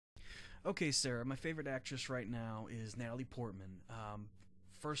Okay, Sarah, my favorite actress right now is Natalie Portman.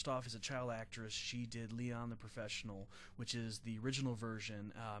 First off, as a child actress, she did Leon the Professional, which is the original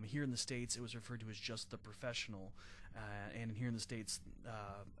version. Here in the States, it was referred to as just The Professional. And here in the States,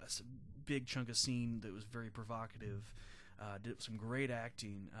 big chunk of scene that was very provocative, did some great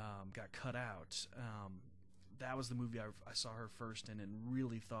acting, got cut out. That was the movie I saw her first in and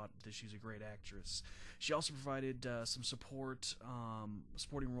really thought that she was a great actress. She also provided some support,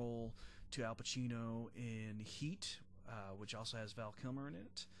 supporting role to Al Pacino in Heat, which also has Val Kilmer in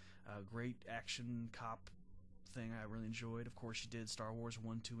it. Great action cop thing I really enjoyed. Of course, she did Star Wars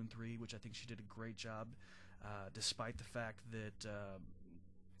 1, 2, and 3, which I think she did a great job, despite the fact that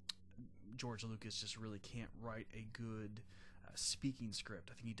George Lucas just really can't write a good speaking script.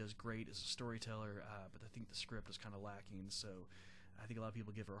 I think he does great as a storyteller, but I think the script is kind of lacking. So I think a lot of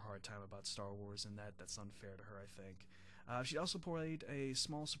people give her a hard time about Star Wars, and that's unfair to her, I think. She also played a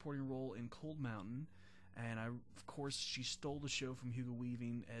small supporting role in Cold Mountain, and of course, she stole the show from Hugo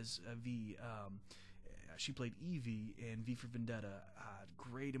Weaving as V. She played Evie in V for Vendetta.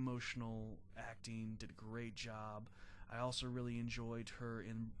 Great emotional acting, did a great job. I also really enjoyed her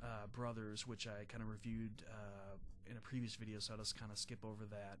in Brothers, which I kind of reviewed in a previous video, so I'll just kind of skip over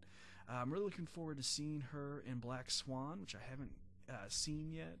that. I'm really looking forward to seeing her in Black Swan, which I haven't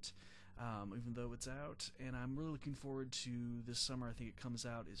seen yet, even though it's out. And I'm really looking forward to this summer, I think it comes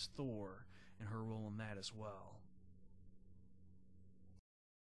out, is Thor, and her role in that as well.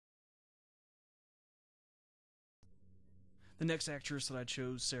 The next actress that I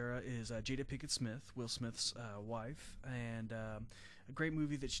chose, Sarah, is Jada Pinkett Smith, Will Smith's wife, and a great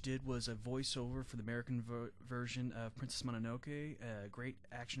movie that she did was a voiceover for the American version of Princess Mononoke, a great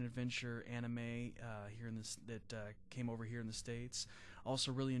action adventure anime here in this that came over here in the States.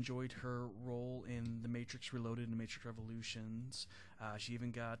 Also, really enjoyed her role in The Matrix Reloaded and Matrix Revolutions. She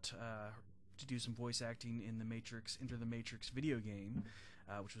even got to do some voice acting in the Matrix Enter the Matrix video game,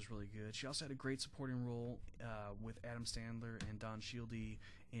 which was really good. She also had a great supporting role with Adam Sandler and Don Cheadle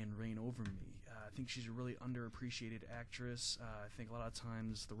in Reign Over Me. I think she's a really underappreciated actress. I think a lot of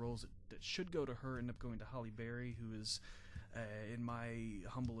times the roles that should go to her end up going to Halle Berry, who is, in my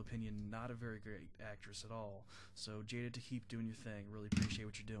humble opinion, not a very great actress at all. So Jada, to keep doing your thing. Really appreciate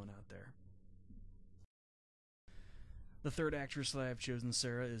what you're doing out there. The third actress that I've chosen,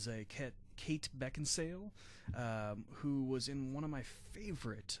 Sarah, is Kate Beckinsale, who was in one of my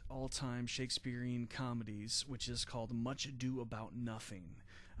favorite all-time Shakespearean comedies, which is called Much Ado About Nothing.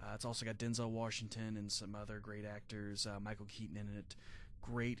 It's also got Denzel Washington and some other great actors, Michael Keaton in it.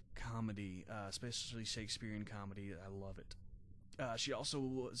 Great comedy, especially Shakespearean comedy. I love it. She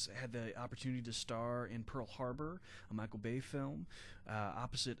also had the opportunity to star in Pearl Harbor, a Michael Bay film,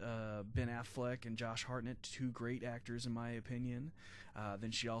 opposite Ben Affleck and Josh Hartnett, two great actors in my opinion. Then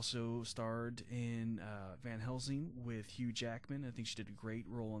she also starred in Van Helsing with Hugh Jackman. I think she did a great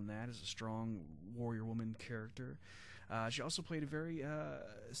role in that as a strong warrior woman character. She also played a very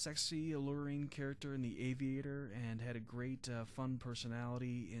sexy, alluring character in The Aviator and had a great, fun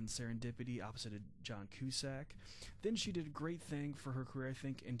personality in Serendipity opposite of John Cusack. Then she did a great thing for her career, I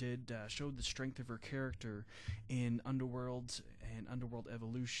think, and showed the strength of her character in Underworld and Underworld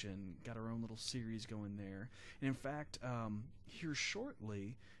Evolution. Got her own little series going there. And in fact, here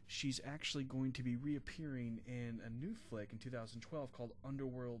shortly, she's actually going to be reappearing in a new flick in 2012 called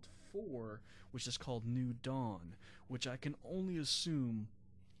Underworld 4, which is called New Dawn, which I can only assume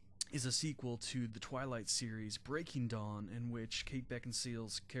is a sequel to the Twilight series Breaking Dawn, in which Kate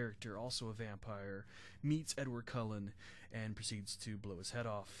Beckinsale's character, also a vampire, meets Edward Cullen and proceeds to blow his head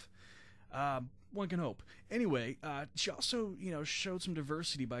off. One can hope. Anyway, she also, showed some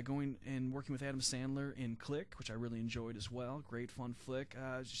diversity by going and working with Adam Sandler in Click, which I really enjoyed as well. Great, fun flick.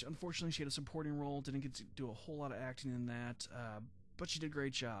 Unfortunately, she had a supporting role, didn't get to do a whole lot of acting in that, but she did a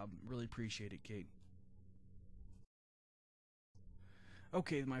great job. Really appreciate it, Kate.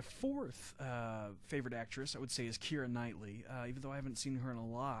 Okay, my fourth favorite actress, I would say, is Keira Knightley. Even though I haven't seen her in a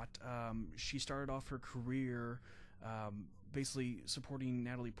lot, she started off her career basically supporting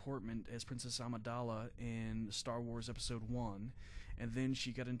Natalie Portman as Princess Amidala in Star Wars Episode 1. And then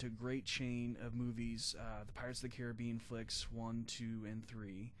she got into a great chain of movies, the Pirates of the Caribbean flicks 1, 2, and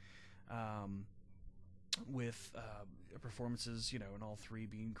 3. With performances, in all three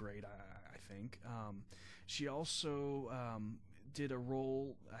being great, I think. She also did a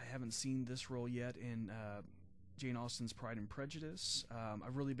role, I haven't seen this role yet, in Jane Austen's Pride and Prejudice.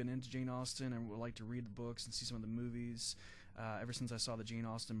 I've really been into Jane Austen and would like to read the books and see some of the movies. Ever since I saw the Jane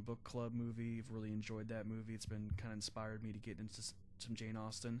Austen book club movie, I've really enjoyed that movie. It's been kind of inspired me to get into some Jane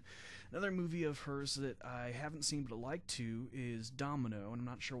Austen. Another movie of hers that I haven't seen but like to is Domino, and I'm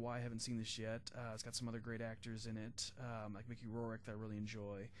not sure why I haven't seen this yet. It's got some other great actors in it, like Mickey Rourke, that I really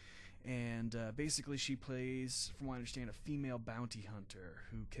enjoy. And basically she plays, from what I understand, a female bounty hunter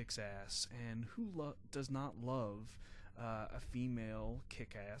who kicks ass, and who does not love a female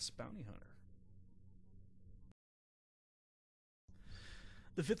kick-ass bounty hunter.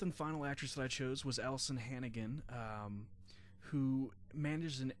 The fifth and final actress that I chose was Alyson Hannigan, who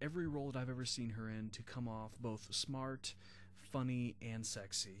manages in every role that I've ever seen her in to come off both smart, funny, and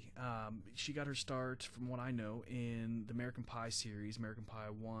sexy. She got her start, from what I know, in the American Pie series, American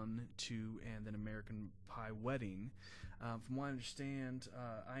Pie 1, 2, and then American Pie Wedding. From what I understand,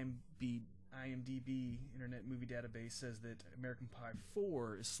 IMDb Internet Movie Database says that American Pie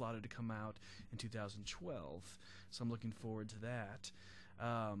 4 is slotted to come out in 2012, so I'm looking forward to that.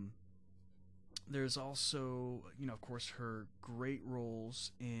 There's also, of course, her great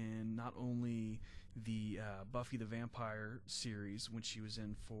roles in not only the Buffy the Vampire series, which she was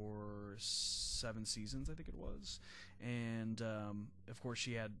in for 7 seasons, I think it was, and of course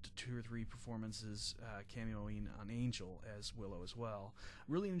she had 2 or 3 performances cameoing on Angel as Willow as well.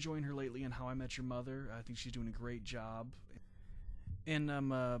 Really enjoying her lately in How I Met Your Mother. I think she's doing a great job. And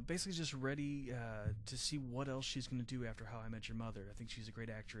I'm basically just ready to see what else she's going to do after How I Met Your Mother. I think she's a great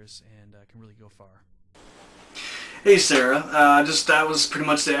actress and can really go far. Hey Sarah, that was pretty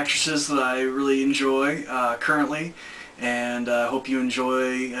much the actresses that I really enjoy currently, and I hope you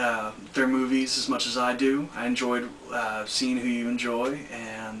enjoy their movies as much as I do. I enjoyed seeing who you enjoy,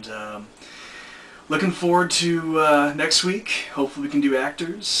 and looking forward to next week. Hopefully we can do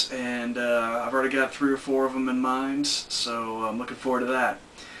actors, and I've already got 3 or 4 of them in mind, so I'm looking forward to that.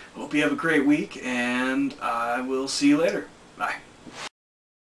 Hope you have a great week, and I will see you later. Bye.